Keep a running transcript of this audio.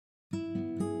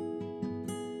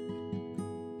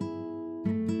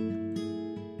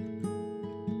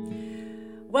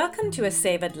Welcome to A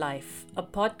Savored Life, a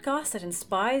podcast that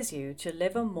inspires you to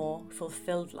live a more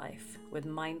fulfilled life with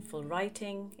mindful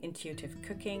writing, intuitive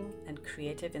cooking, and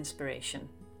creative inspiration.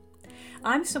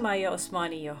 I'm Sumaya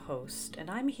Osmani, your host,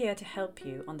 and I'm here to help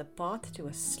you on the path to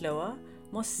a slower,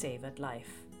 more savored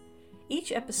life.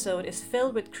 Each episode is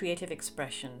filled with creative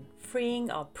expression,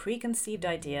 freeing our preconceived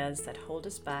ideas that hold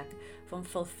us back from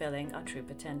fulfilling our true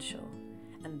potential.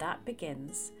 And that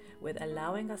begins with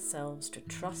allowing ourselves to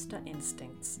trust our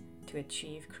instincts to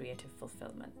achieve creative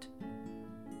fulfillment.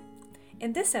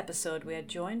 In this episode, we are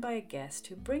joined by a guest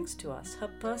who brings to us her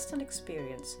personal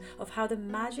experience of how the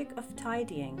magic of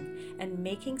tidying and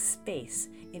making space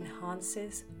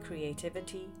enhances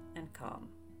creativity and calm.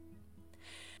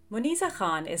 Moneeza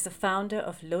Khan is the founder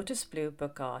of Lotus Blue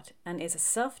Book Art and is a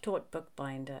self-taught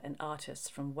bookbinder and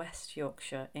artist from West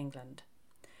Yorkshire, England.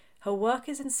 Her work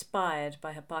is inspired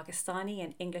by her Pakistani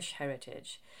and English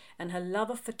heritage and her love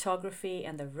of photography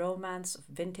and the romance of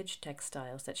vintage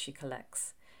textiles that she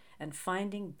collects, and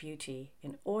finding beauty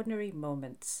in ordinary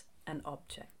moments and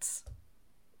objects.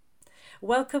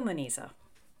 Welcome, Moneeza.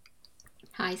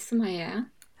 Hi, Sumaya.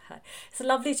 Hi. It's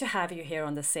lovely to have you here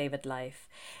on The Savored Life.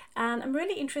 And I'm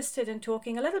really interested in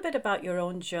talking a little bit about your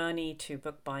own journey to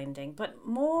bookbinding, but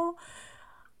more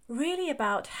really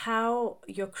about how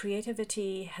your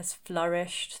creativity has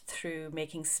flourished through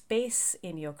making space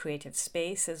in your creative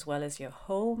space as well as your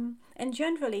home, and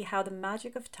generally how the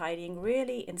magic of tidying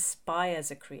really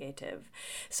inspires a creative.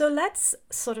 So let's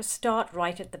sort of start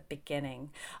right at the beginning.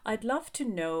 I'd love to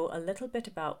know a little bit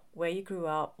about where you grew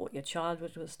up, what your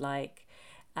childhood was like,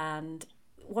 and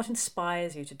what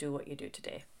inspires you to do what you do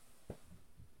today.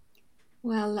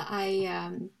 Well,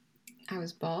 I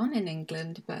was born in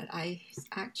England, but I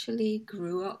actually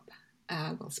grew up,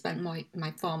 spent my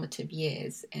formative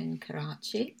years in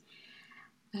Karachi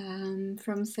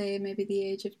from, say, maybe the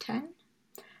age of 10.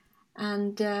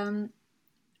 And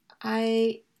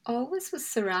I always was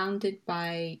surrounded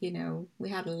by, we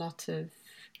had a lot of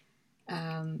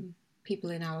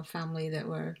people in our family that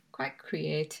were quite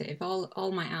creative.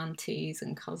 All my aunties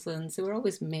and cousins, they were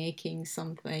always making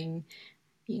something,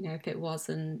 if it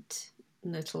wasn't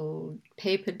little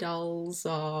paper dolls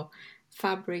or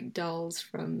fabric dolls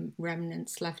from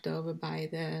remnants left over by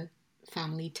the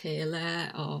family tailor,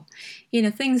 or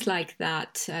things like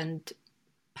that, and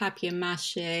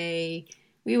papier-mâché.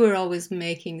 We were always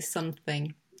making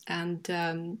something. And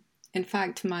in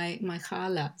fact, my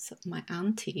khalas, my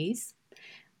aunties,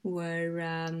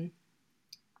 were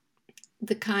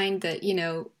the kind that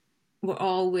were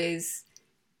always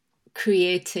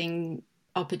creating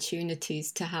opportunities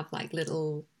to have like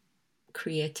little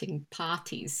creating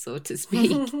parties, so to speak.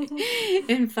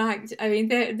 In fact, I mean,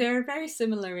 they're very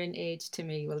similar in age to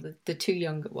me. Well, the two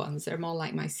younger ones, they're more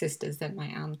like my sisters than my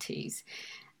aunties.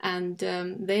 And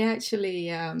they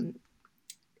actually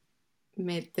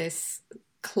made this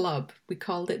club. We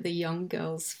called it the Young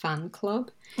Girls Fan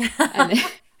Club. And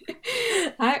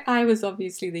I was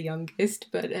obviously the youngest,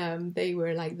 but they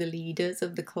were like the leaders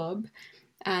of the club.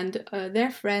 And their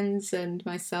friends and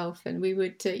myself, and we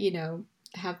would,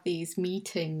 have these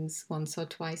meetings once or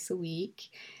twice a week.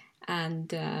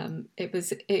 And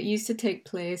it used to take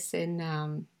place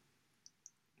in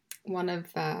one of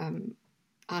our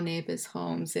neighbours'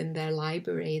 homes in their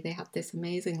library. They had this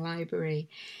amazing library.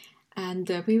 And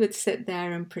we would sit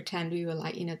there and pretend we were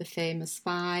like, the famous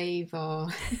five, or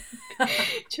do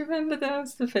you remember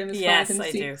those? The famous Yes, five and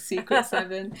I do. Secret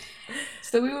Seven.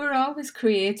 So we were always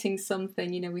creating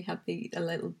something. We had a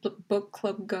little book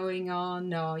club going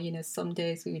on, or some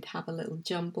days we would have a little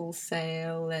jumble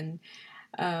sale, and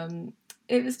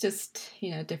it was just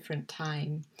a different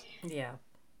time. Yeah.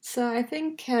 So I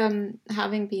think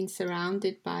having been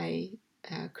surrounded by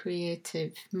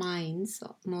creative minds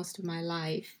most of my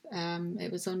life,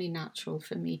 it was only natural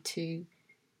for me to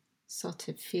sort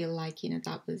of feel like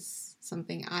that was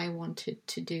something I wanted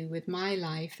to do with my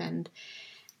life. And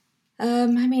I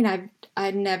mean,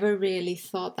 I never really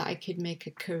thought that I could make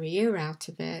a career out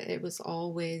of it. It was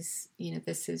always,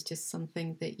 this is just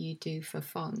something that you do for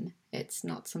fun. It's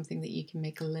not something that you can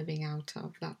make a living out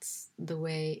of. That's the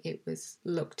way it was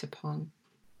looked upon.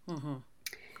 Mm-hmm.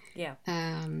 Yeah.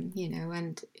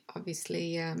 And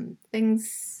obviously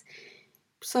things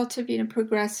sort of,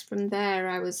 progressed from there.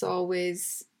 I was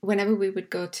always, whenever we would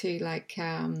go to like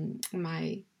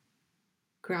my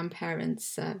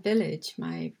grandparents' village,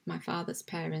 my father's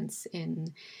parents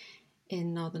in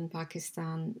northern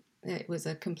Pakistan, it was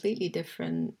a completely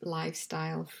different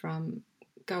lifestyle from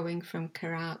going from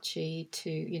Karachi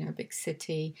to, a big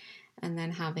city, and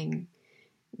then having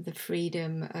the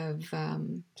freedom of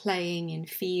playing in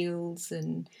fields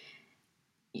and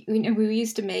we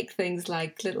used to make things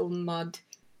like little mud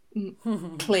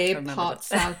clay Remember pots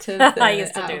that. out of I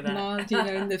used to out do of mud, in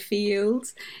that. the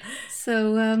fields.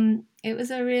 So it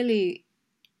was a really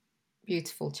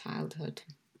beautiful childhood,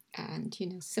 and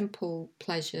simple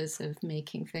pleasures of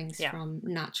making things Yeah, from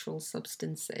natural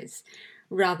substances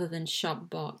rather than shop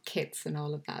bought kits and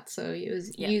all of that. So it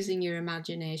was yeah, using your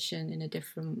imagination in a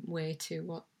different way to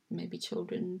what maybe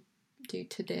children do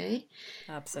today.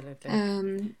 absolutely.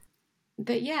 Um,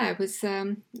 but yeah, it was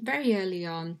very early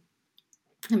on.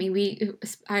 I mean,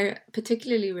 I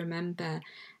particularly remember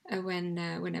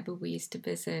whenever we used to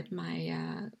visit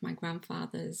my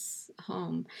grandfather's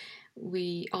home,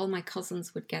 all my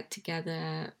cousins would get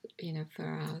together, for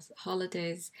our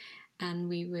holidays, and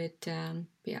we would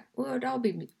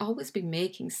always be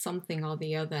making something or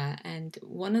the other. And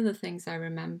one of the things I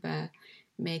remember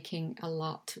making a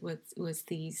lot was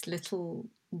these little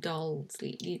dolls,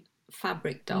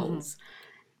 fabric Hmm. dolls,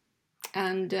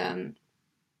 and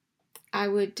I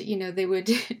would, they would,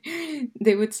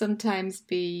 they would sometimes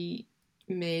be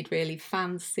made really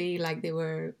fancy, like they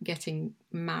were getting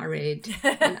married,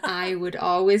 and I would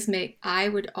always make my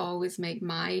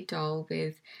doll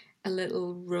with a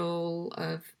little roll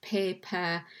of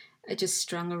paper, just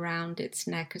strung around its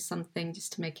neck or something,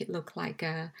 just to make it look like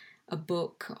a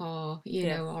book, or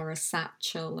Yeah. or a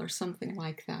satchel or something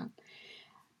like that.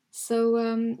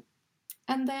 So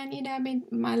and then, I mean,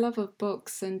 my love of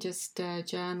books and just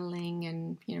journaling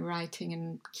and, writing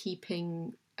and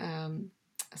keeping a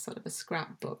sort of a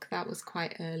scrapbook, that was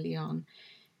quite early on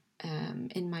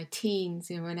in my teens.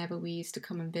 Whenever we used to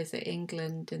come and visit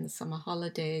England in the summer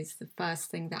holidays, the first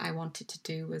thing that I wanted to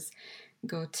do was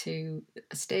go to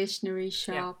a stationery Yeah.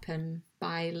 shop and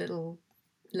buy little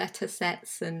letter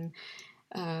sets and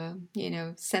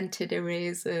scented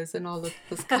erasers and all of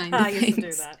those kind of I used to do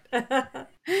things. that.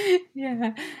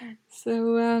 Yeah.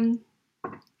 So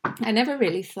I never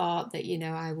really thought that,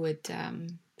 I would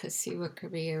pursue a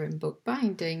career in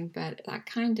bookbinding, but that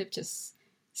kind of just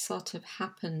sort of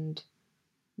happened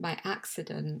by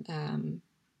accident.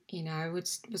 I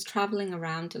was traveling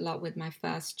around a lot with my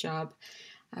first job.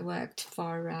 I worked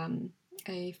for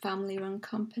a family-run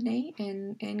company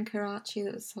in Karachi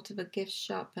that was sort of a gift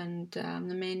shop, and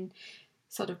the main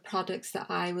sort of products that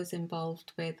I was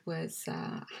involved with was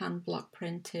hand block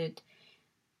printed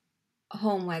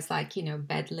homewares, like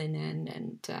bed linen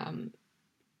and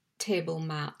table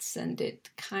mats, and it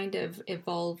kind of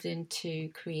evolved into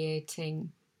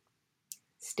creating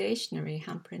stationery,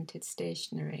 hand printed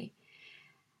stationery.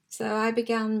 So I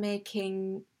began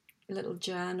making little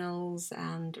journals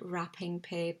and wrapping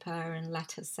paper and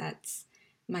letter sets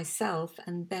myself,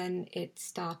 and then it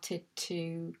started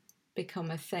to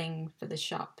become a thing for the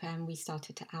shop, and we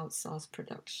started to outsource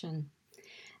production.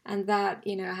 And that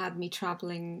had me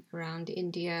traveling around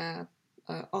India,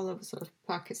 all over sort of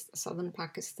southern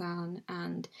Pakistan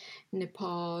and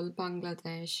Nepal,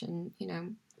 Bangladesh, and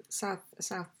South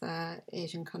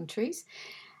Asian countries.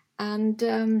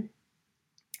 And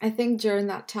I think during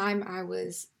that time I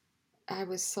was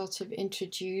sort of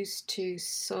introduced to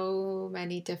so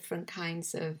many different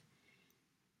kinds of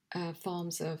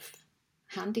forms of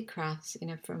handicrafts,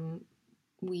 from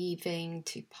weaving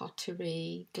to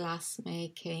pottery, glass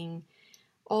making,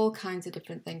 all kinds of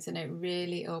different things, and it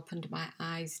really opened my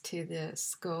eyes to the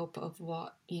scope of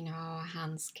what our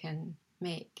hands can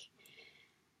make.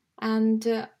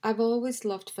 And I've always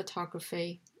loved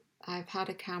photography. I've had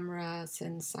a camera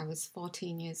since I was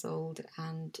 14 years old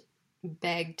and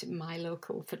begged my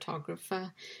local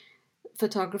photographer's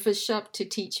shop to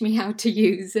teach me how to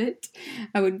use it.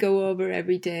 I would go over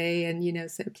every day and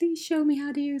say, please show me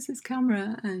how to use this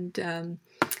camera. And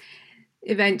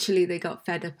eventually they got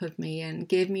fed up of me and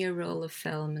gave me a roll of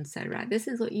film and said, right, this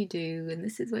is what you do and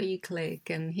this is where you click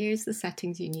and here's the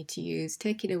settings you need to use,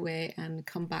 take it away and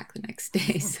come back the next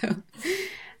day. So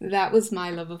that was my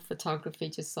love of photography,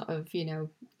 just sort of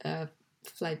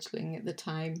fledgling at the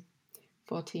time,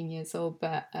 14 years old.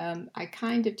 But I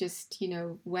kind of just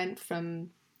went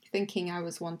from thinking I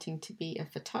was wanting to be a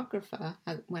photographer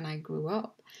when I grew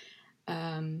up,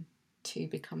 to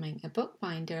becoming a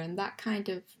bookbinder, and that kind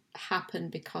of happened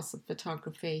because of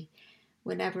photography.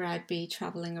 Whenever I'd be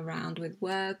traveling around with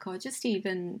work, or just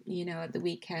even at the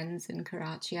weekends in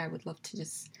Karachi, I would love to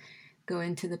just go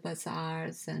into the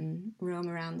bazaars and roam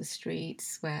around the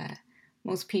streets where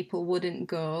most people wouldn't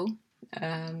go.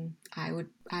 I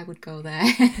would go there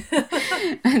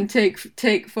and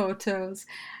take photos,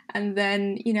 and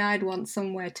then I'd want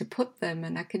somewhere to put them,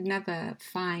 and I could never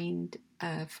find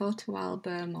a photo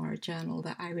album or a journal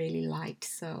that I really liked.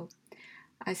 So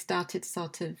I started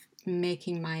sort of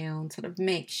making my own sort of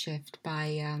makeshift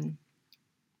by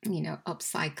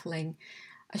upcycling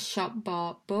a shop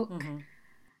bought book. Mm-hmm.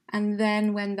 And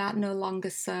then when that no longer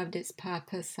served its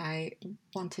purpose, I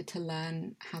wanted to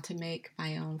learn how to make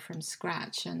my own from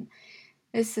scratch. And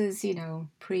this is,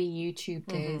 pre-YouTube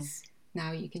Mm-hmm. days.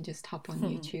 Now you can just hop on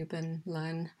YouTube and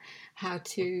learn how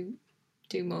to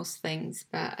do most things.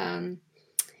 But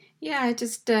I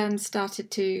just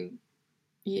started to,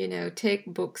 take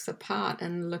books apart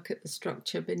and look at the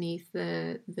structure beneath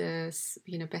the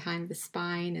behind the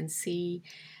spine and see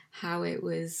how it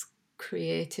was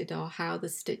created or how the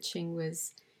stitching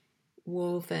was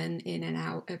woven in and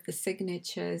out of the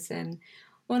signatures. And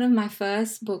one of my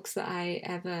first books that I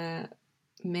ever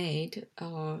made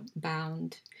or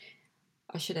bound,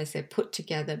 or should I say put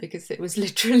together, because it was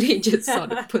literally just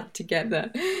sort of put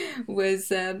together,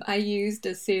 was I used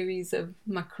a series of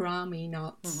macrame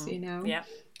knots, Mm-hmm. Yeah.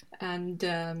 and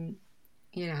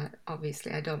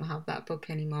obviously I don't have that book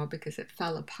anymore because it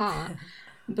fell apart.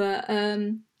 But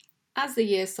as the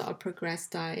years sort of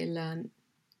progressed, I learned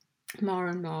more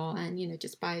and more, and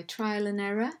just by trial and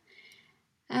error.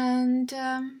 And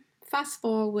fast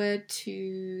forward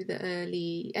to the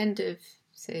early end of,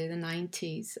 say, the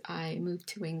 90s, I moved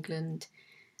to England.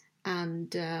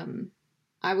 And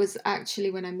I was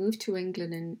actually, when I moved to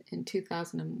England in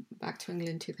 2000, back to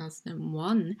England in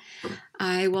 2001,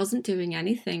 I wasn't doing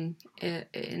anything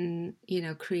in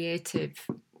creative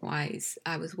wise.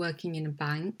 I was working in a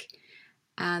bank,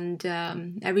 and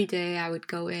every day I would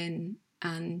go in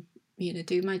and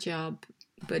do my job,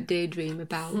 but daydream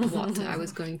about what I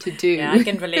was going to do. Yeah, I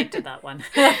can relate to that one.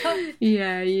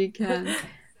 Yeah, you can.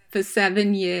 For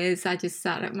 7 years, I just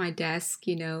sat at my desk,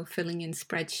 filling in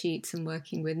spreadsheets and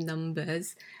working with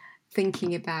numbers,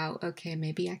 thinking about, okay,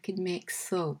 maybe I could make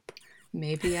soap.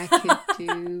 Maybe I could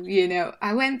do,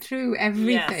 I went through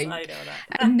everything. Yes,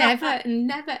 I know that. I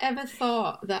never ever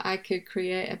thought that I could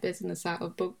create a business out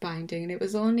of bookbinding. And it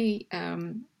was only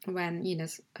when,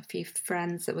 a few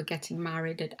friends that were getting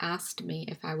married had asked me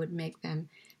if I would make them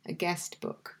a guest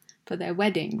book for their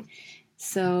wedding.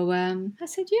 So I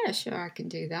said, yeah, sure, I can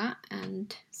do that.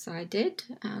 And so I did.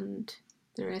 And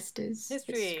the rest is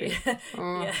history.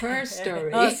 Or Yeah. her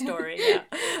story. Her story, yeah.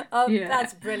 Yeah.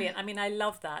 That's brilliant. I mean, I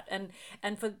love that.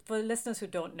 And for listeners who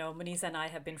don't know, Moneeza and I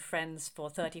have been friends for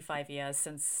 35 years,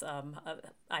 since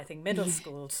I think middle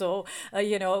school. So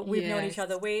we've known each Yes.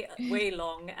 other way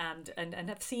long, and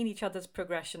have seen each other's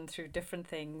progression through different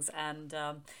things. And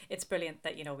it's brilliant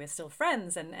that we're still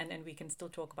friends, and we can still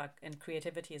talk about, and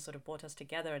creativity has sort of brought us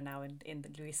together now in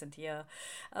the recent year.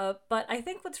 But I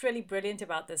think what's really brilliant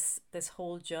about this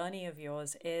whole journey of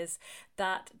yours is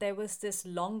that there was this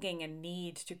longing and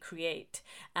need to create,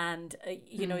 and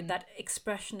that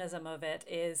expressionism of it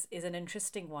is an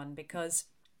interesting one, because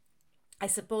I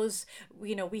suppose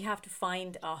we have to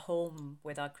find our home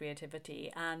with our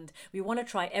creativity, and we want to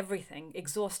try everything,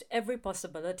 exhaust every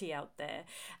possibility out there.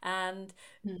 And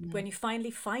when you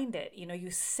finally find it,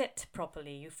 you sit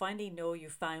properly, you finally know you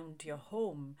found your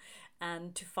home.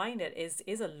 And to find it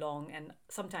is a long and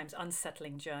sometimes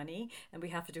unsettling journey, and we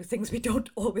have to do things we don't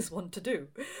always want to do.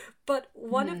 But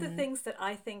one of the things that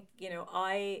I think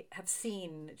I have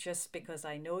seen, just because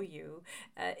I know you,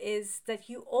 is that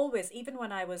you always, even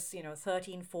when I was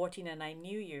 13, 14, and I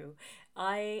knew you,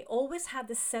 I always had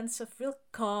this sense of real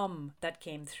calm that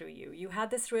came through you. You had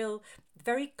this real,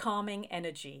 very calming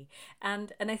energy,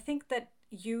 and I think that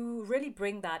you really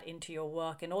bring that into your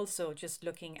work. And also, just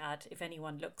looking at, if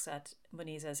anyone looks at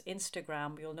Moneeza's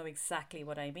Instagram, you'll know exactly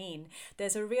what I mean.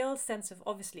 There's a real sense of,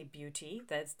 obviously, beauty,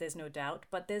 there's no doubt,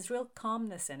 but there's real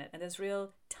calmness in it, and there's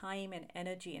real time and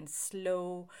energy and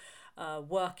slow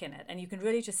work in it, and you can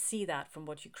really just see that from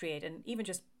what you create. And even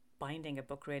just binding a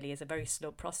book really is a very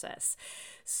slow process.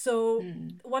 So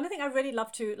one thing I really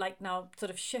love to now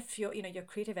sort of shift your your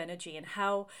creative energy, and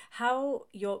how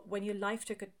when your life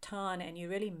took a turn and you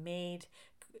really made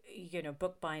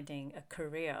bookbinding a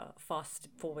career, fast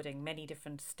forwarding many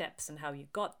different steps and how you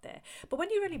got there. But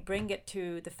when you really bring it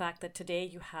to the fact that today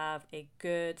you have a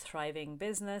good, thriving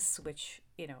business, which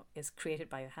is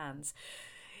created by your hands.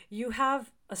 You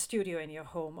have a studio in your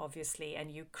home, obviously, and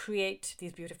you create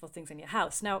these beautiful things in your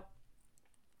house. Now,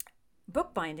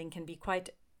 bookbinding can be quite,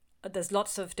 there's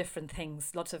lots of different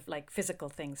things, lots of physical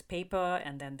things, paper,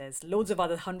 and then there's loads of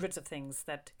other hundreds of things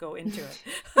that go into it,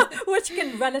 which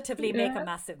can relatively make a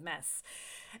massive mess.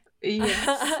 Yes,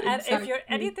 And if you're exactly.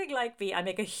 anything like me, I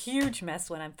make a huge mess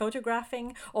when I'm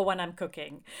photographing or when I'm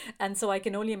cooking. And so I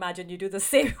can only imagine you do the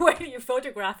same when you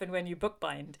photograph and when you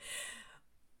bookbind.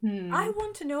 I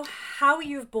want to know how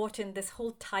you've brought in this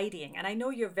whole tidying, and I know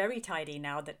you're very tidy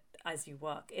now that as you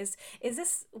work. Is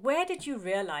this, where did you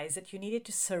realize that you needed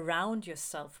to surround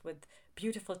yourself with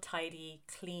beautiful, tidy,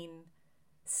 clean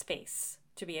space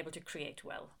to be able to create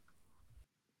well?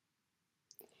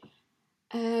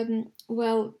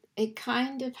 Well, it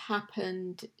kind of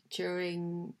happened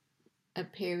during a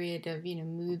period of,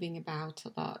 moving about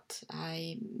a lot.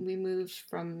 We moved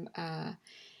from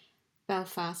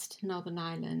Belfast, Northern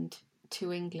Ireland,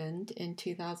 to England in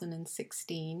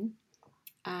 2016,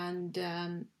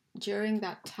 and during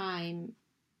that time,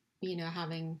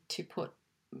 having to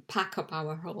pack up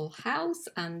our whole house,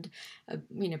 and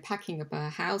packing up a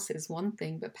house is one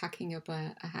thing, but packing up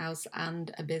a house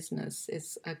and a business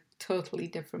is a totally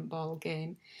different ball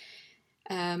game.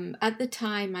 At the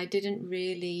time, I didn't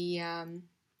really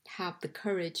have the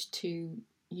courage to,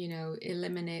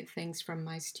 eliminate things from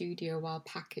my studio while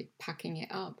packing it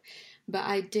up. But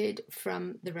I did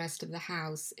from the rest of the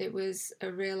house. It was a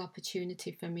real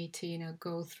opportunity for me to,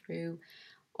 go through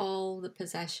all the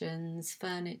possessions,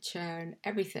 furniture, and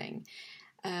everything,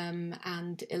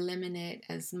 and eliminate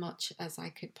as much as I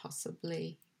could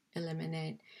possibly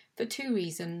eliminate, for two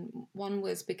reasons. One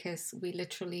was because we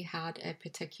literally had a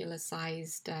particular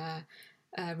sized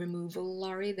removal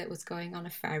lorry that was going on a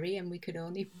ferry, and we could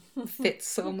only fit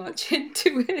so much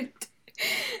into it.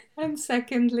 And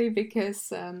secondly,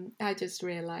 because I just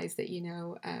realized that,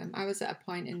 I was at a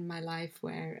point in my life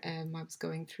where I was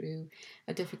going through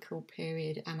a difficult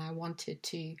period, and I wanted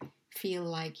to feel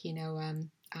like,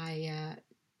 I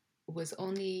was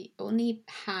only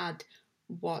had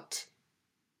what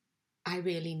I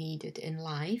really needed in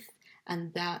life,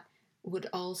 and that would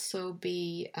also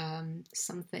be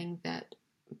something that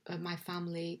my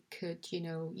family could,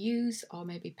 use or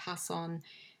maybe pass on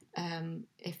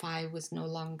if I was no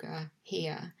longer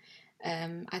here.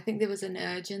 I think there was an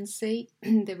urgency,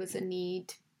 there was a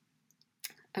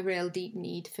real deep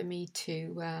need for me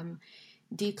to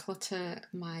declutter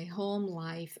my home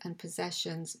life and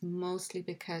possessions, mostly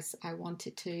because I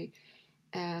wanted to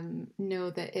know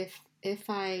that if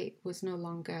I was no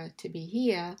longer to be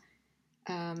here,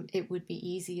 it would be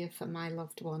easier for my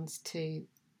loved ones to,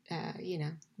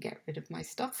 get rid of my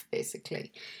stuff,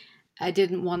 basically. I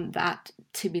didn't want that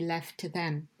to be left to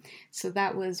them. So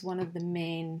that was one of the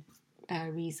main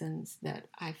reasons that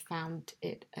I found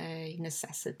it a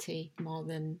necessity more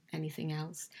than anything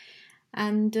else.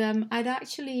 And I'd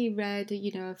actually read,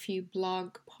 a few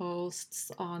blog posts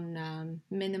on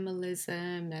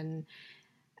minimalism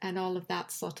and all of that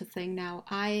sort of thing. Now,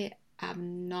 I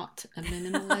am not a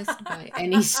minimalist by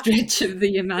any stretch of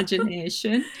the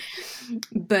imagination,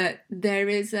 but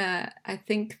I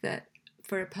think that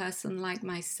for a person like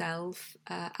myself,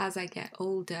 as I get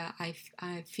older, I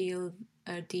feel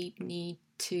a deep need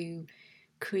to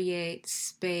create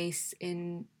space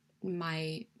in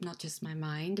not just my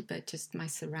mind, but just my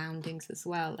surroundings as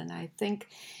well. And I think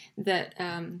that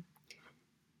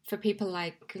for people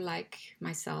like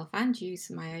myself and you,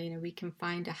 Samaya, we can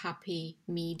find a happy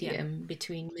medium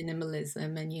between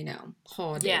minimalism and,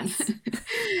 hoarding. Yes.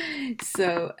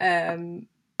 So,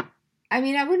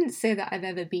 I wouldn't say that I've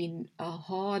ever been a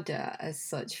hoarder as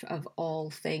such of all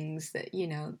things that,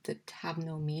 that have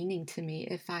no meaning to me.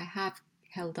 If I have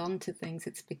held on to things,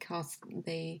 it's because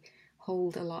they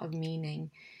hold a lot of meaning.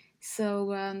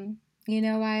 So,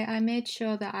 I made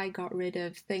sure that I got rid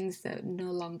of things that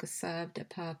no longer served a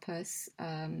purpose,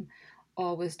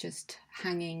 or was just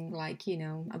hanging like,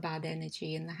 a bad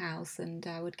energy in the house, and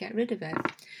I would get rid of it.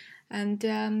 And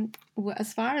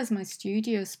as far as my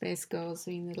studio space goes,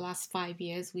 in the last 5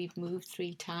 years, we've moved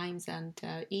 3 times, and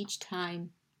each time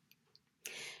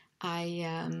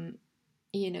I,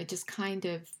 just kind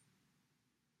of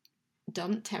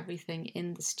dumped everything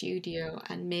in the studio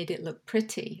and made it look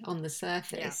pretty on the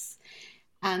surface.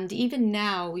 And even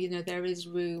now, there is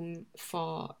room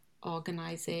for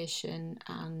organization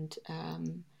and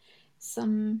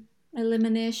some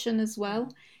elimination as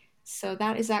well. So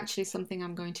that is actually something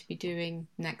I'm going to be doing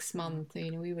next month.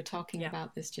 We were talking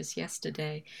about this just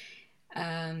yesterday.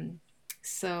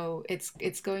 So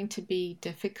it's going to be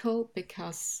difficult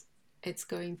because it's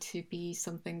going to be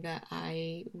something that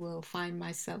I will find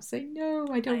myself saying, no,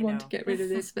 I don't want to get rid of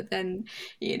this. But then,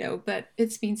 but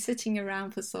it's been sitting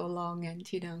around for so long, and,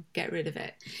 get rid of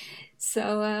it.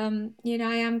 So, I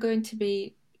am going to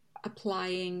be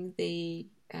applying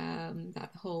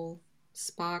that whole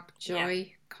spark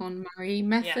joy KonMari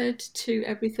method to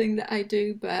everything that I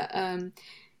do. But,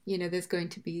 there's going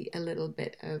to be a little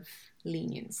bit of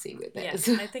leniency with it. Yes,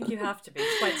 I think you have to be.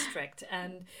 It's quite strict.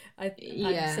 And I'm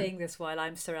saying this while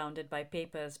I'm surrounded by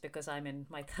papers, because I'm in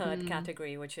my third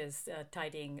category, which is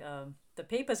tidying the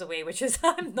papers away, which is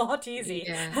not easy.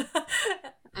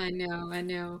 I know, I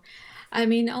know. I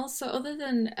mean, also, other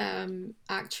than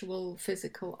actual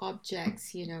physical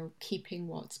objects, keeping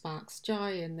what sparks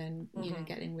joy and then, Hmm.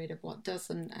 getting rid of what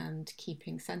doesn't and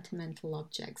keeping sentimental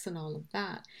objects and all of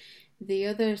that. The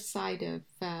other side of,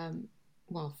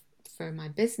 well, for my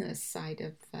business side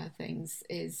of things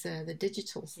is the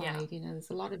digital Yeah. side. There's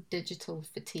a lot of digital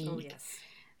Oh, fatigue yes.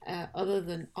 other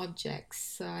than objects.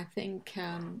 So I think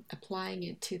applying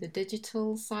it to the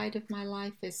digital side of my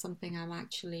life is something I'm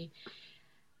actually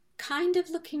kind of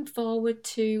looking forward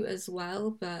to as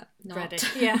well, but not.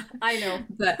 Dreading. Yeah, I know.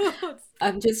 But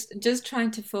I'm just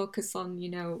trying to focus on,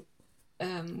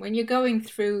 when you're going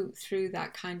through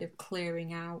that kind of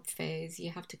clearing out phase, you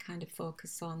have to kind of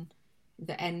focus on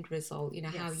the end result,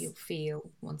 how Yes. you'll feel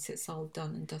once it's all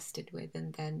done and dusted with,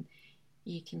 and then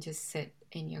you can just sit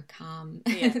in your calm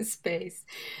Yeah. space.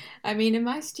 I mean, in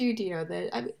my studio,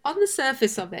 on the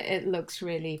surface of it, it looks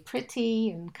really pretty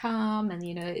and calm, and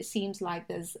it seems like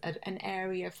there's an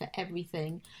area for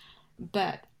everything.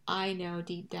 But I know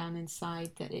deep down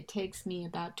inside that it takes me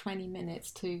about 20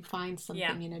 minutes to find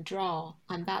Yeah. something in a drawer,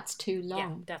 and that's too Yeah,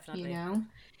 long, you definitely. know?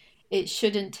 It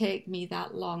shouldn't take me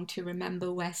that long to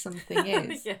remember where something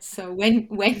is. Yeah, So when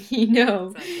you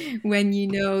know exactly. when you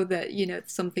know that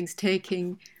something's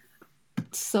taking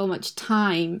so much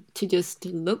time to just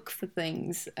look for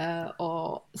things,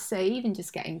 or say even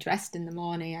just getting dressed in the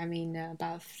morning. I mean,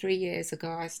 about 3 years ago,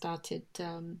 I started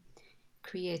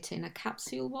creating a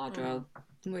capsule Mm. wardrobe,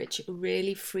 which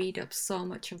really freed up so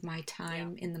much of my Yeah.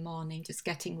 time in the morning just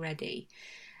getting ready.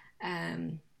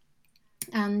 Um,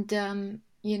 and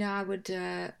I would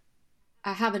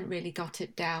I haven't really got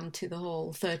it down to the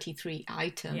whole 33 Yeah.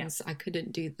 items. I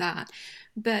couldn't do that.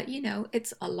 But,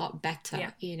 it's a lot better.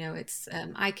 Yeah. It's,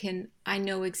 I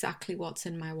know exactly what's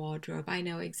in my wardrobe. I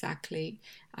know exactly,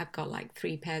 I've got like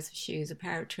 3 pairs of shoes, a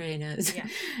pair of trainers,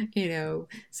 Yeah.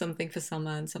 something for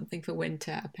summer and something for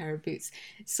winter, a pair of boots.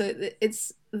 So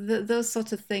it's those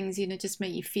sort of things, just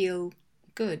make you feel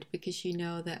good because you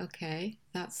know that, okay,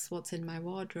 that's what's in my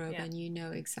wardrobe, Yeah. and you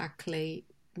know exactly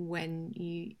when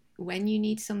you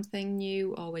need something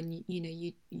new, or when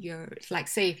you're like,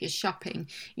 say if you're shopping,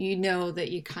 that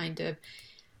you kind of,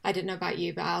 I don't know about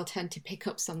you, but I'll tend to pick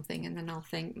up something and then I'll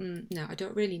think, no, I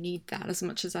don't really need that as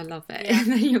much as I love it, Yeah. and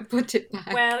then you put it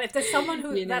back. Well, if there's someone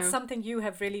who, you that's know something you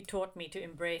have really taught me to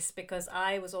embrace, because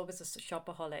I was always a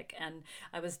shopaholic, and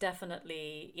I was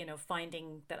definitely,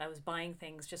 finding that I was buying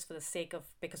things just for the sake of,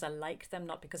 because I liked them,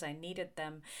 not because I needed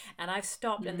them. And I've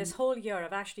stopped, and mm, this whole year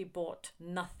I've actually bought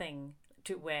nothing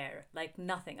to wear, like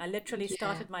nothing. I literally yeah,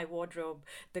 started my wardrobe,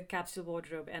 the capsule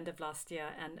wardrobe, end of last year,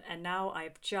 and now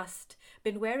I've just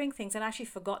been wearing things and actually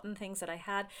forgotten things that I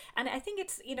had. And I think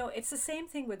it's the same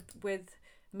thing with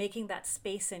making that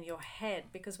space in your head,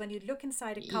 because when you look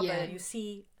inside a cupboard yeah, and you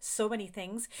see so many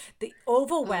things, the oh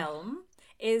overwhelm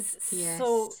is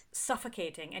so yes,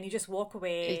 suffocating, and you just walk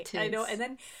away. it I know. And is.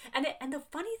 then and the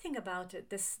funny thing about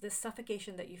it, this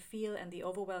suffocation that you feel and the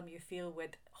overwhelm you feel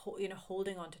with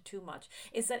holding on to too much,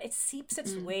 is that it seeps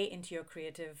its mm, way into your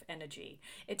creative energy.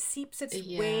 It seeps its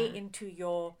way yeah, into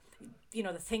your,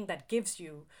 the thing that gives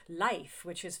you life,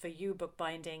 which is for you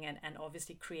bookbinding, and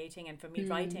obviously creating, and for me mm,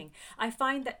 writing. I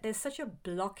find that there's such a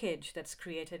blockage that's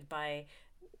created by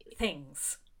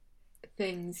things.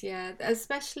 things, yeah,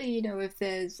 especially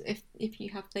if if you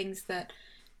have things that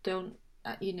don't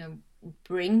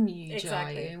bring you joy,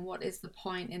 Exactly. and what is the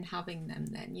point in having them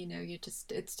then? You're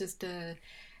just, it's just a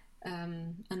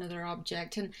another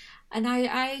object. And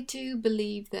I do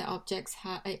believe that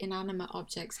inanimate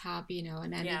objects have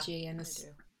an Yeah, energy, and I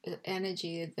do.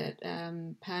 energy that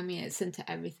permeates into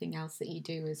everything else that you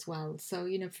do as well. So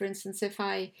for instance, if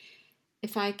I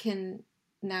can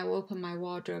now open my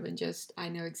wardrobe and just, I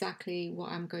know exactly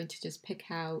what I'm going to just pick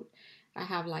out. I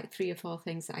have like 3 or 4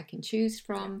 things that I can choose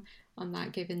Yeah. from on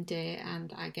that given day,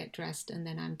 and I get dressed and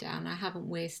then I'm down. I haven't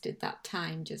wasted that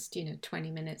time, just 20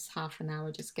 minutes, half an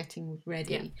hour, just getting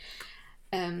Yeah. ready.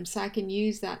 So I can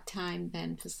use that time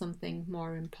then for something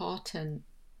more important,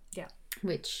 Yeah.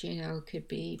 which could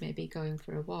be maybe going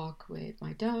for a walk with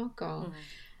my dog, or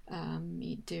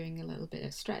Mm-hmm. doing a little bit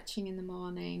of stretching in the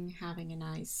morning, having a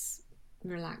nice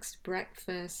relaxed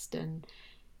breakfast, and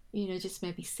just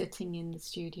maybe sitting in the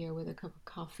studio with a cup of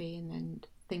coffee and then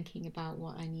thinking about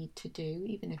what I need to do,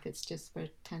 even if it's just for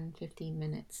 10, 15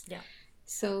 minutes. Yeah.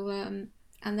 So,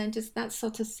 and then just that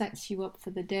sort of sets you up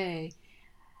for the day.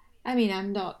 I mean,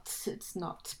 it's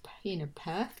not, Yeah.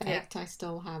 perfect. I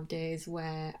still have days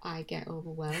where I get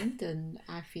overwhelmed and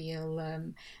I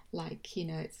feel like,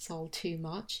 it's all too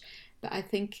much. But I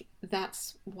think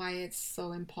that's why it's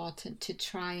so important to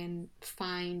try and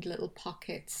find little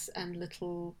pockets and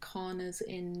little corners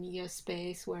in your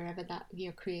space, wherever that,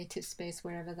 your creative space,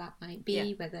 wherever that might Yeah.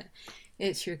 be, whether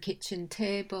it's your kitchen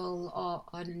table or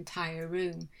an entire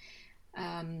room.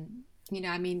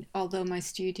 I mean, although my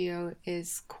studio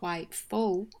is quite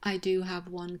full, I do have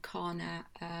one corner,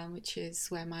 which is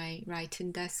where my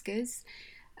writing desk is,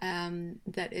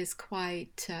 that is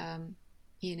quite,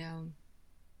 you know,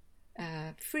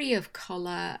 free of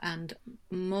colour and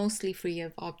mostly free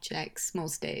of objects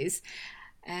most days.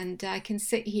 And I can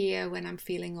sit here when I'm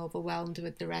feeling overwhelmed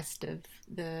with the rest of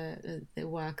the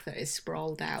work that is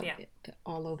sprawled out Yeah.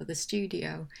 all over the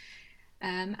studio.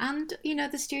 And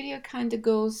the studio kind of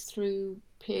goes through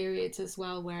periods as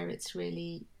well where it's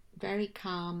really very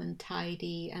calm and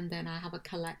tidy, and then I have a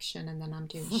collection, and then I'm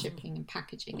doing shipping and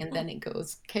packaging, and then it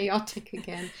goes chaotic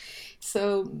again.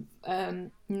 So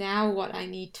now what I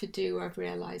need to do, I've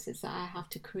realized, is that I have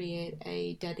to create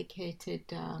a dedicated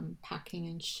packing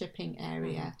and shipping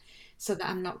area so that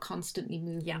I'm not constantly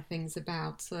moving things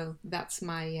about. So that's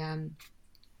my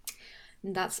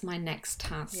next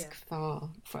task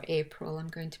for April. I'm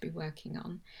going to be working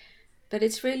on. But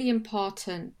it's really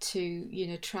important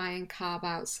to try and carve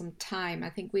out some time. I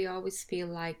think we always feel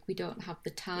like we don't have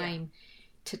the time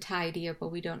to tidy up, or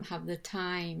we don't have the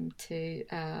time to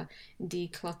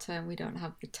declutter, and we don't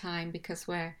have the time because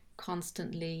we're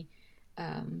constantly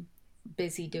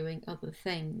busy doing other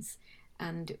things.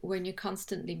 And when you're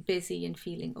constantly busy and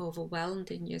feeling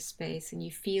overwhelmed in your space, and you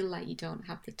feel like you don't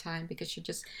have the time because you're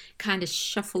just kind of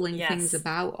shuffling things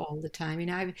about all the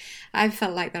time. I've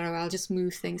felt like that. Oh, I'll just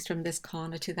move things from this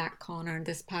corner to that corner, and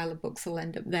this pile of books will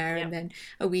end up there, and then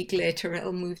a week later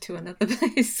it'll move to another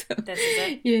place. So, This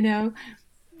is it.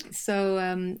 So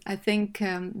I think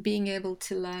being able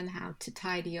to learn how to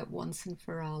tidy up once and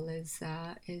for all is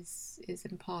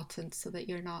important, so that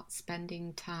you're not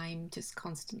spending time just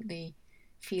constantly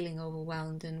feeling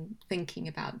overwhelmed and thinking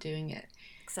about doing it.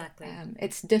 Exactly.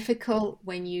 It's difficult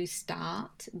when you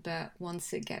start, but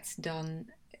once it gets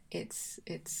done, it's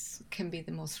can be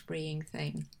the most freeing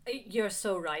thing. You're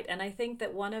so right. And I think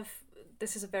that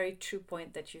this is a very true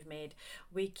point that you've made.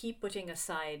 We keep putting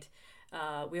aside,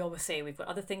 we always say we've got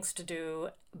other things to do,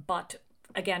 but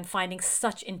again, finding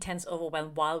such intense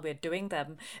overwhelm while we're doing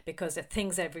them, because there are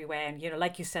things everywhere. And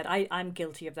like you said, I'm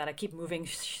guilty of that. I keep moving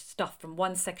stuff from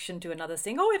one section to another,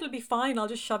 saying, oh, it'll be fine, I'll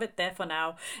just shove it there for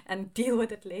now and deal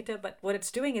with it later. But what it's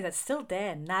doing is it's still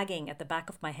there, nagging at the back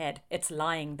of my head. It's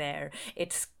lying there.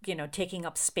 It's taking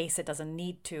up space it doesn't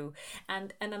need to.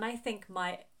 And then I think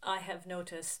I have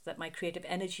noticed that my creative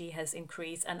energy has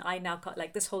increased, and I now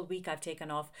like this whole week I've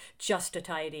taken off just to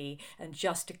tidy and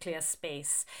just to clear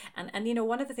space. And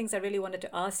one of the things I really wanted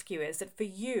to ask you is that for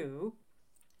you,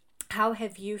 how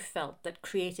have you felt that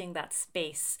creating that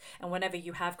space, and whenever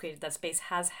you have created that space,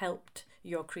 has helped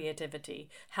your creativity?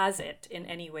 Has it in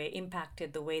any way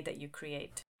impacted the way that you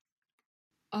create?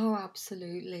 Oh,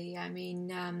 absolutely. I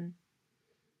mean,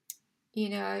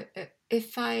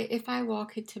 if I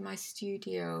walk into my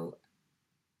studio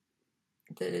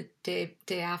the day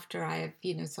after I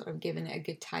have sort of given it a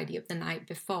good tidy up the night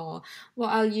before, what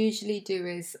I'll usually do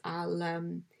is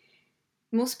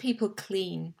most people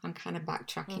clean. I'm kind of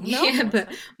backtracking here, but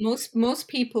most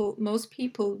people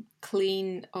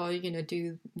clean, or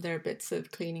do their bits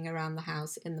of cleaning around the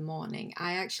house in the morning.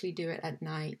 I actually do it at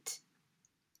night.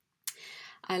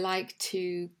 I like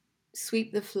to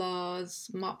sweep the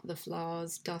floors, mop the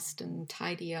floors, dust and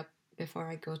tidy up before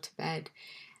I go to bed.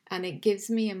 And it gives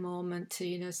me a moment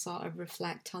to, sort of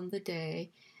reflect on the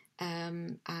day,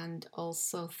 and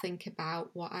also think about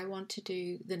what I want to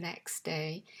do the next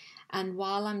day. And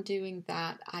while I'm doing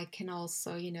that, I can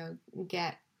also,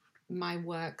 get my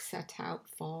work set out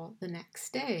for the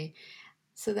next day.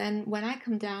 So then when I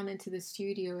come down into the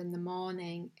studio in the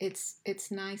morning, it's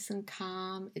nice and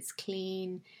calm, it's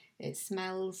clean, it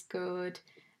smells good.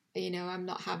 I'm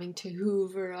not having to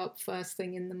hoover up first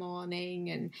thing in the morning,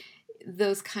 and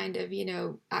those kind of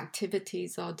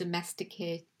activities or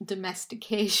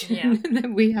domestication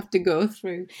that we have to go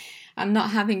through. I'm not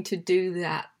having to do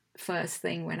that first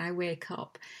thing when I wake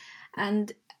up.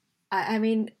 And I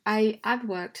mean, I've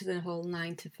worked the whole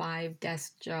 9 to 5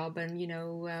 desk job, and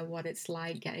what it's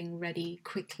like getting ready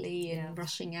quickly and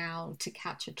rushing out to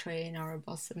catch a train or a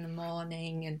bus in the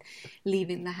morning, and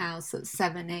leaving the house at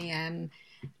 7 a.m.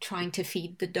 trying to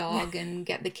feed the dog and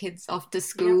get the kids off to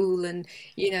school. And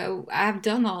I've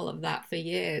done all of that for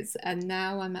years, and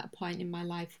now I'm at a point in my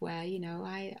life where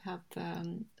I'm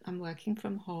working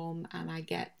from home, and I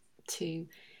get to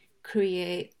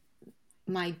create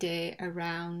my day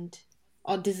around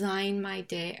or design my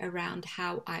day around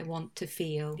how I want to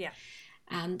feel. Yeah.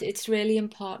 And it's really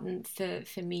important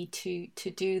for me to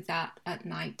do that at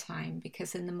night time,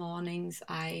 because in the mornings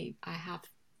I have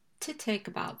to take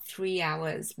about 3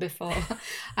 hours before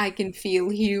I can feel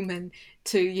human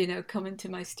to, come into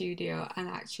my studio and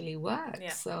actually work.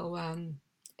 Yeah. So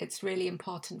it's really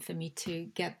important for me to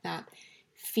get that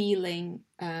feeling,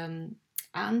 and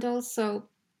also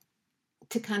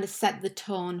to kind of set the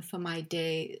tone for my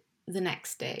day the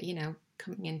next day,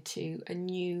 coming into a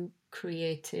new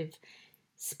creative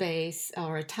space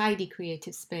or a tidy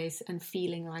creative space and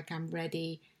feeling like I'm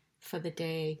ready for the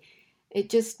day. It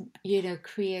just,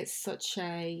 creates such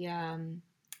a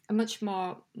much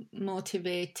more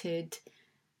motivated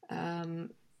Yeah,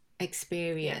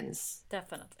 experience for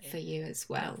definitely. you as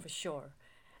No, well. for sure.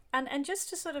 And just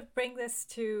to sort of bring this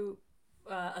to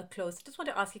a close, I just want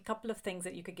to ask you a couple of things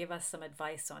that you could give us some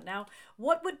advice on. Now,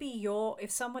 what would be your,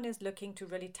 if someone is looking to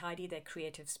really tidy their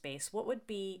creative space, what would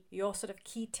be your sort of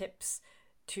key tips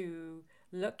to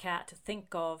look at, to think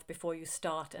of before you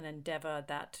start an endeavor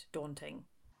that daunting?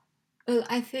 Well,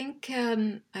 I think,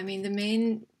 the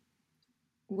main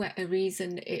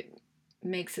reason it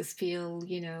makes us feel,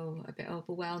 a bit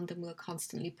overwhelmed, and we'll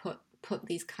constantly put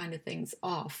these kind of things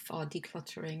off, or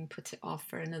decluttering, put it off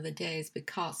for another day, is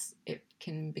because it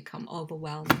can become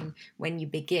overwhelming when you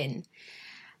begin.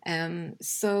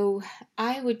 So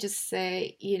I would just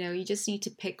say, you just need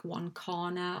to pick one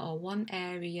corner or one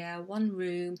area, one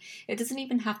room. It doesn't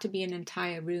even have to be an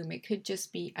entire room. It could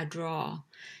just be a drawer.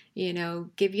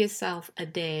 Give yourself a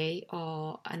day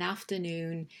or an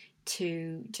afternoon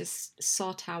to just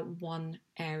sort out one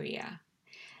area.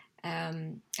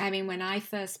 When I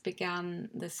first began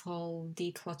this whole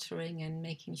decluttering and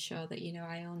making sure that,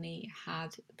 I only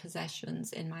had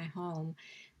possessions in my home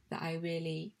that I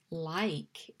really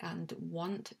like and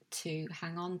want to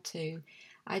hang on to,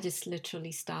 I just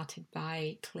literally started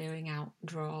by clearing out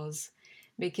drawers,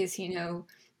 because,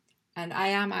 and I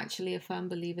am actually a firm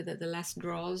believer that the less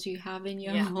drawers you have in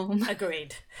your Yeah, home,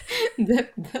 agreed. the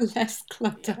less Yeah.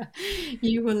 clutter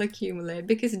you will accumulate,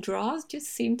 because drawers just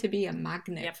seem to be a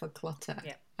magnet Yep. for clutter.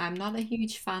 Yep. I'm not a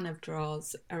huge fan of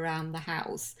drawers around the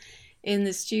house. In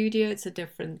the studio, it's a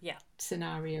different Yeah.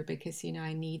 scenario, because,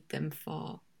 I need them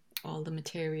for all the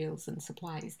materials and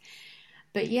supplies.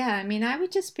 But yeah, I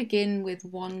would just begin with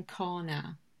one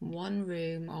corner, one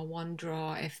room, or one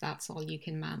drawer, if that's all you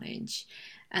can manage.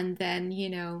 And then,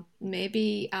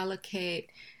 maybe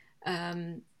allocate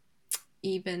um,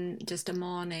 even just a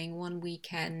morning, one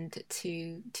weekend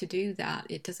to do that.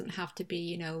 It doesn't have to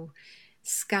be,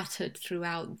 scattered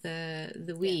throughout the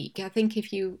Yeah. week. I think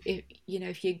if you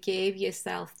gave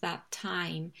yourself that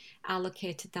time,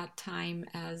 allocated that time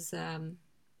as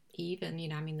even,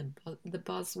 the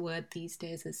buzzword these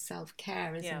days is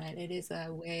self-care, isn't Yeah. it? It is a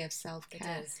way of It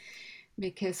self-care, is.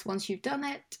 because once you've done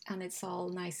it and it's all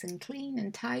nice and clean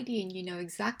and tidy, and you know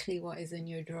exactly what is in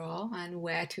your drawer and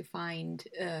where to find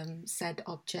said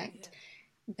Yeah. object,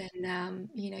 then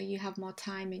you have more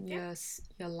time in Yeah.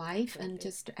 your life and Absolutely.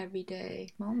 just everyday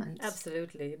moments.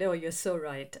 Absolutely. No, you're so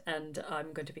right. And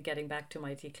I'm going to be getting back to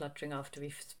my decluttering after we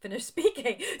finish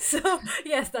speaking. So,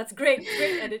 yes, that's great.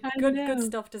 Great edit. I Good know.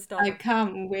 stuff to start I with.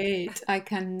 can't wait. I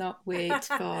cannot wait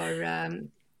for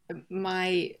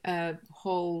my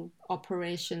whole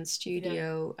Operation Yeah.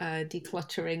 Studio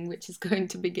decluttering, which is going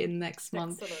to begin next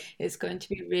month. Excellent. It's going to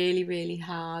be really, really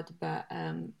hard, but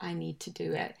I need to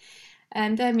do Yeah. it.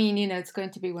 And it's going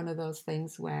to be one of those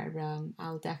things where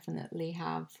I'll definitely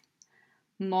have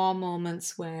more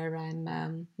moments where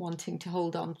I'm wanting to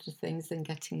hold on to things than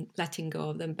letting go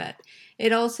of them. But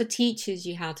it also teaches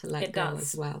you how to let It go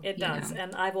as does. well, It does.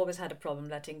 And I've always had a problem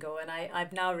letting go. And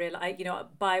I've now realized,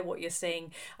 by what you're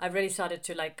saying, I've really started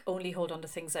to like only hold on to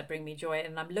things that bring me joy.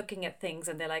 And I'm looking at things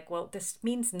and they're like, well, this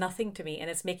means nothing to me and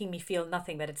it's making me feel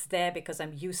nothing, but it's there because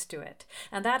I'm used to it.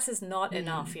 And that is not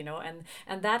enough, Mm,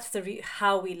 and that's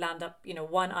how we land up,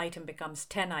 one item becomes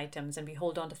 10 items and we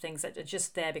hold on to things that are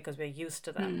just there because we're used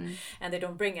to them mm, and they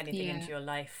don't bring anything yeah. into your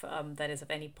life that is of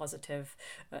any positive,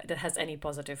 that has any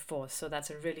positive force. So that's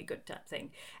a really good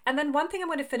thing. And then one thing I'm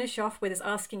going to finish off with is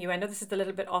asking you, I know this is a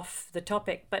little bit off the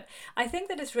topic, but I think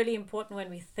that it's really important when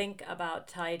we think about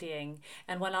tidying.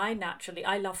 And when I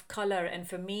love color. And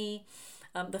for me,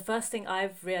 the first thing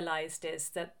I've realized is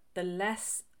that the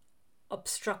less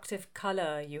obstructive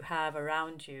color you have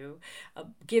around you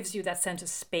gives you that sense of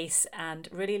space and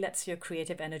really lets your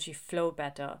creative energy flow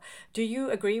better. Do you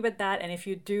agree with that? And if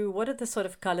you do, what are the sort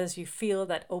of colors you feel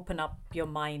that open up your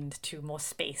mind to more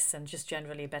space and just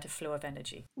generally a better flow of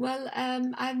energy? Well,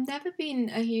 I've never been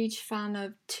a huge fan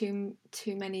of too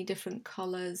many different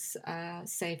colours.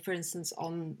 Say, for instance,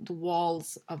 on the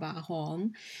walls of our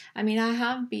home. I mean, I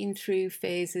have been through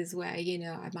phases where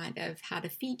I might have had a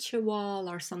feature wall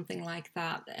or something like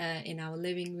that in our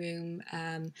living room,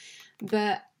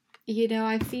 but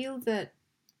I feel that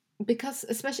because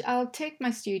especially I'll take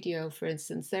my studio for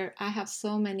instance. There, I have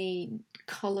so many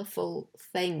colourful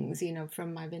things,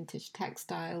 from my vintage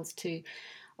textiles to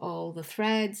all the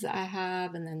threads that I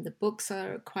have, and then the books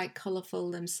are quite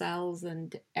colourful themselves,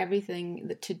 and everything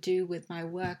that to do with my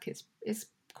work is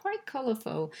quite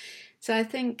colourful. So I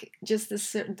think just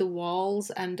the walls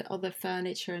and other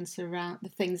furniture and surround the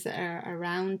things that are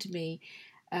around me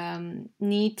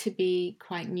need to be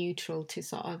quite neutral to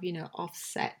sort of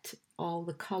offset all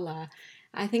the colour.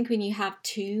 I think when you have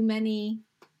too many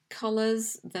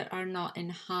colours that are not in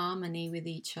harmony with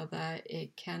each other,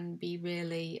 it can be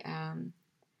really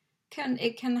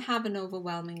can have an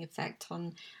overwhelming effect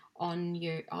on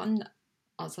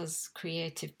us as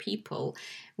creative people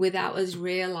without us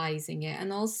realizing it.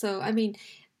 And also, I mean,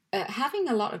 having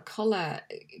a lot of color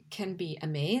can be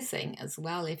amazing as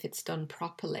well if it's done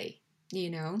properly.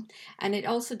 And it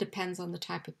also depends on the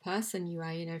type of person you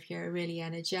are. If you're a really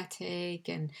energetic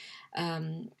and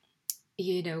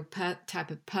type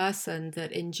of person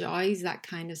that enjoys that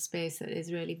kind of space that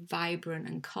is really vibrant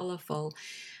and colorful,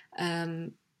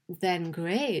 then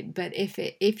great. But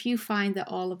if you find that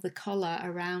all of the color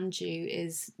around you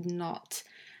is not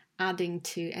adding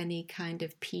to any kind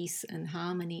of peace and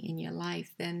harmony in your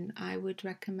life, then I would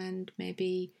recommend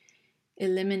maybe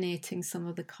eliminating some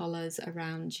of the colors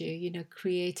around you,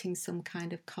 creating some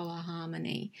kind of color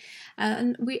harmony.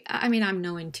 I'm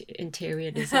no interior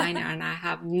designer and I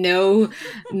have no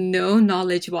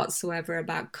knowledge whatsoever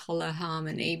about color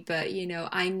harmony, but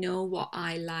I know what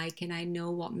I like and I know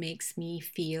what makes me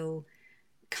feel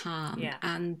calm. Yeah.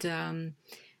 And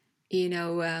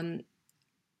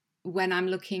when I'm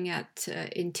looking at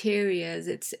interiors,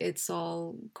 it's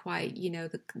all quite,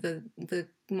 the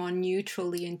more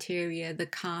neutral the interior, the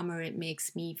calmer it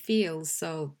makes me feel.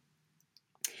 So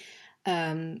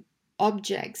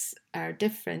objects are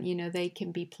different. They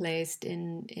can be placed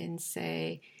in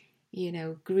say,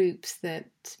 groups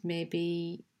that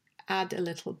maybe add a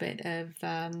little bit of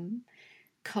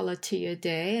color to your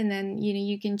day, and then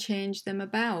you can change them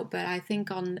about. But I think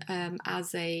on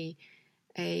as a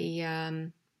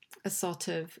sort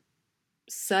of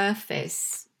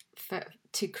surface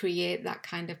to create that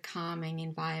kind of calming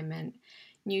environment,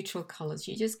 neutral colors,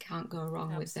 you just can't go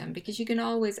wrong with them, because you can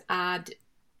always add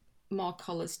more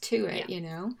colors to it.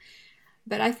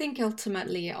 But I think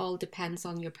ultimately it all depends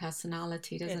on your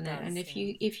personality, doesn't it? And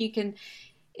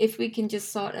if we can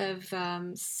just sort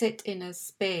of sit in a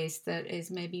space that is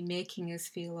maybe making us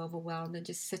feel overwhelmed, and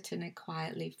just sit in it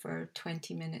quietly for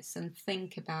 20 minutes and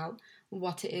think about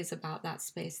what it is about that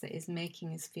space that is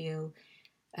making us feel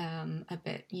a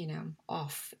bit,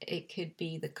 off. It could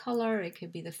be the color, it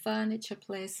could be the furniture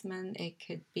placement, it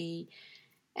could be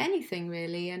anything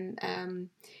really. And,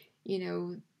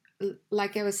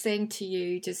 like I was saying to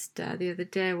you just the other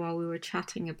day while we were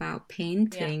chatting about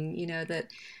painting, that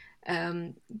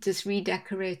just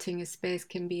redecorating a space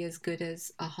can be as good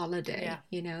as a holiday.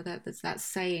 There's that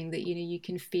saying that you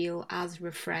can feel as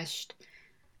refreshed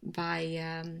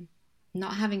by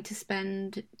not having to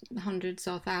spend hundreds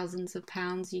or thousands of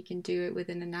pounds. You can do it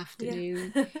within an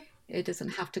afternoon. Yeah. It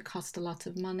doesn't have to cost a lot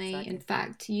of money. Exactly. In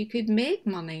fact, you could make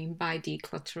money by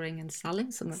decluttering and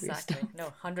selling some of your Exactly. stuff.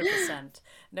 No, 100%.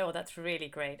 No, that's really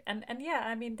great. And yeah,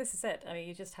 I mean, this is it. I mean,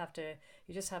 you just have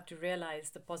to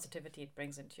realize the positivity it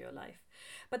brings into your life.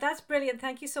 But that's brilliant.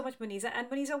 Thank you so much, Moneeza. And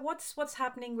Moneeza, what's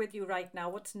happening with you right now?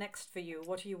 What's next for you?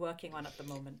 What are you working on at the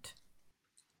moment?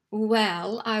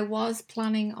 Well, I was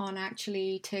planning on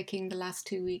actually taking the last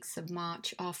 2 weeks of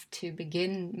March off to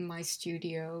begin my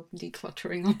studio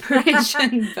decluttering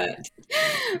operation,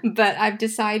 but I've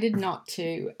decided not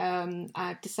to.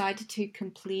 I've decided to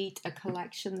complete a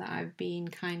collection that I've been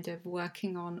kind of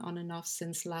working on and off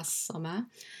since last summer.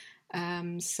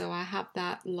 So I have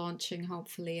that launching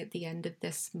hopefully at the end of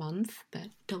this month, but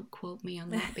don't quote me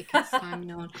on that because I'm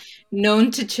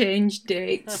known to change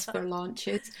dates for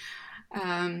launches.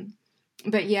 Um,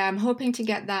 but yeah, I'm hoping to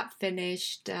get that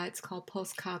finished. It's called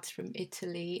Postcards from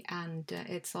Italy, and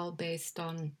it's all based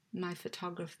on my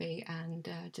photography and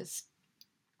just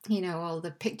all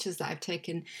the pictures that I've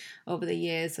taken over the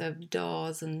years of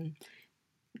doors and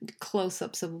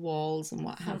close-ups of walls and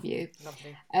what have you.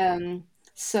 Lovely.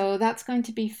 So that's going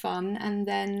to be fun. And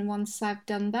then once I've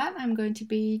done that, I'm going to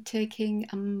be taking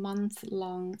a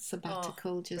month-long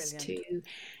sabbatical just brilliant. to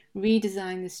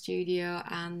redesign the studio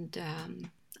and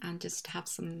just have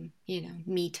some,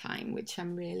 me time, which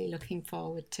I'm really looking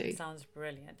forward to. Sounds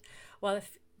brilliant. Well,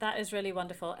 if that is really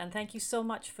wonderful. And thank you so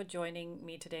much for joining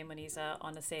me today, Moneeza,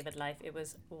 on A Savoured Life. It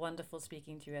was wonderful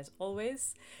speaking to you as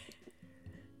always.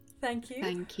 Thank you.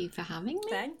 Thank you for having me.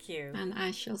 Thank you. And I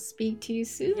shall speak to you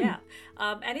soon. Yeah.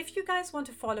 And if you guys want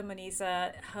to follow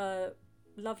Moneeza, her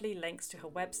lovely links to her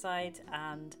website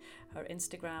and her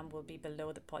Instagram will be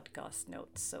below the podcast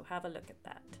notes. So have a look at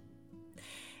that.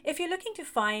 If you're looking to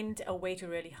find a way to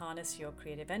really harness your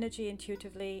creative energy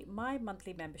intuitively, my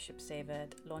monthly membership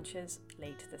Savoured launches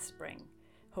late this spring.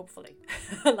 Hopefully.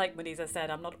 Like Moneeza said,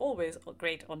 I'm not always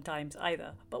great on times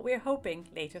either, but we're hoping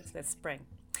later this spring.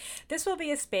 This will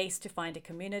be a space to find a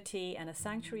community and a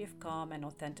sanctuary of calm and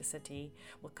authenticity.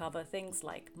 We'll cover things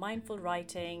like mindful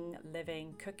writing,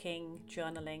 living, cooking,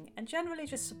 journaling, and generally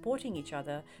just supporting each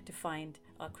other to find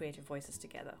our creative voices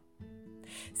together.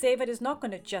 Savoured is not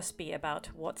going to just be about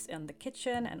what's in the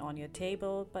kitchen and on your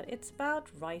table, but it's about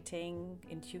writing,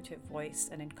 intuitive voice,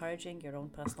 and encouraging your own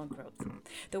personal growth.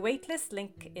 The waitlist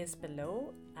link is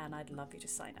below, and I'd love you to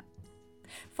sign up.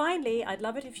 Finally, I'd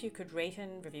love it if you could rate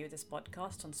and review this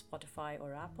podcast on Spotify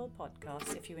or Apple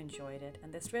Podcasts if you enjoyed it,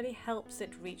 and this really helps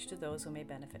it reach to those who may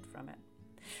benefit from it.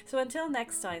 So until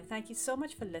next time, thank you so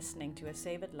much for listening to A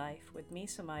Savoured Life with me,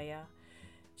 Sumaya.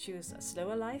 Choose a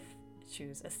slower life,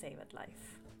 choose a savoured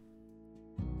life.